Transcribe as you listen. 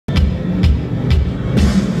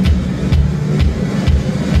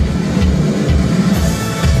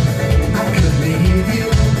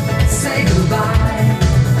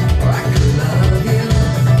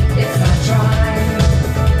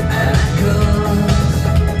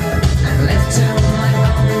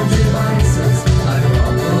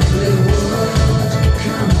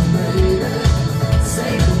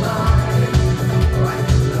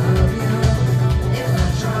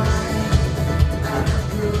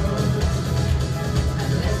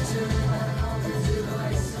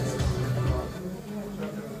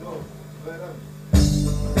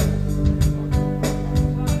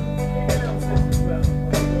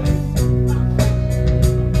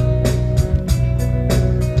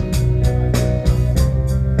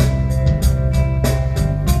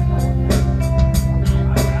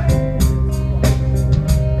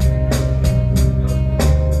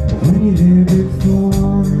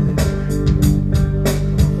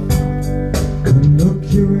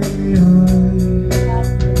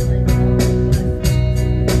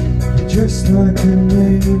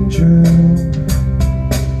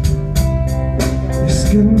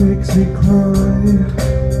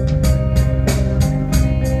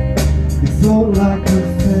like a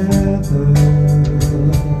feather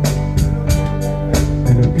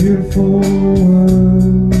in a beautiful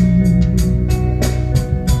world.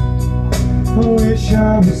 I wish I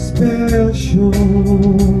was special.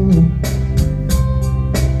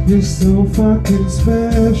 You're so fucking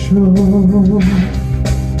special.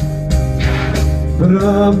 But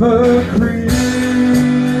I'm a creep,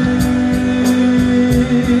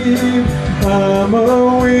 I'm a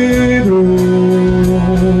widow.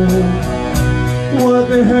 What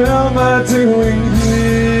the hell am I doing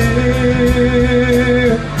here?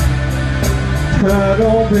 I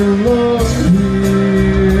don't belong here.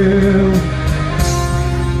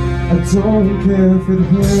 I don't care if it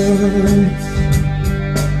hurts.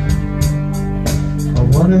 I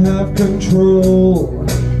wanna have control.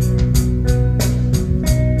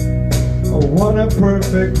 I want a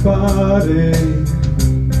perfect body.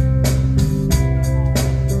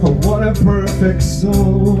 I want a perfect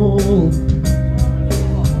soul.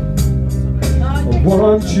 I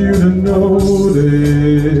want you to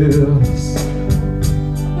notice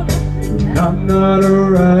when I'm not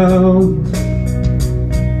around.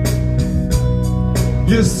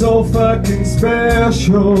 You're so fucking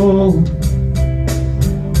special.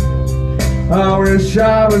 I wish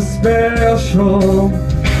I was special.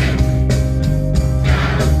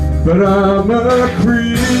 But I'm a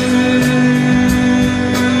creep,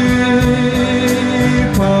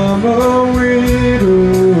 I'm a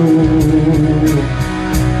widow.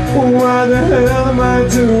 What the hell am I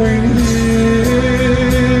doing here?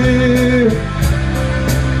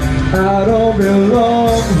 I don't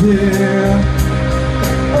belong here.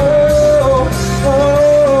 Oh,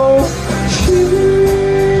 oh, she's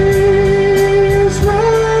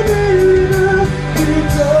running up the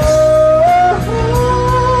door.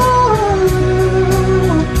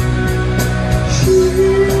 She's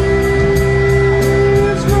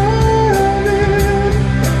running.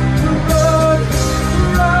 Run,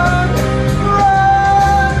 run, run,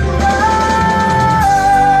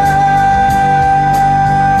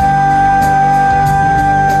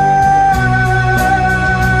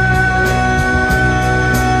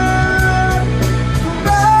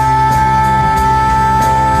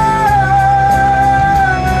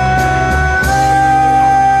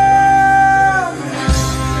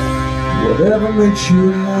 whatever makes you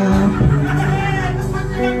happy,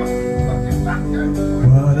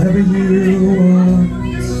 whatever you want.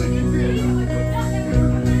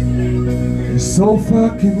 You're so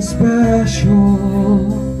fucking special.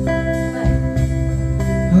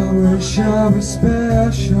 I wish I was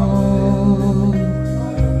special.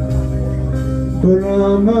 But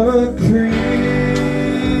I'm a creep,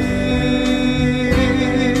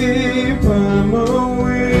 I'm a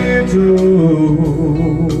widow.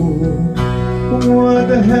 What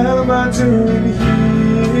the hell am I doing here?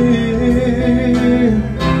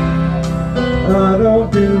 I don't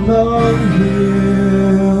belong here.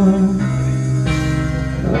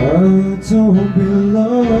 I don't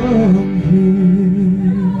belong here.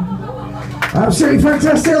 Absolutely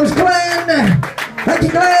fantastic. That was Glenn. Thank you,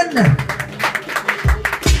 Glenn.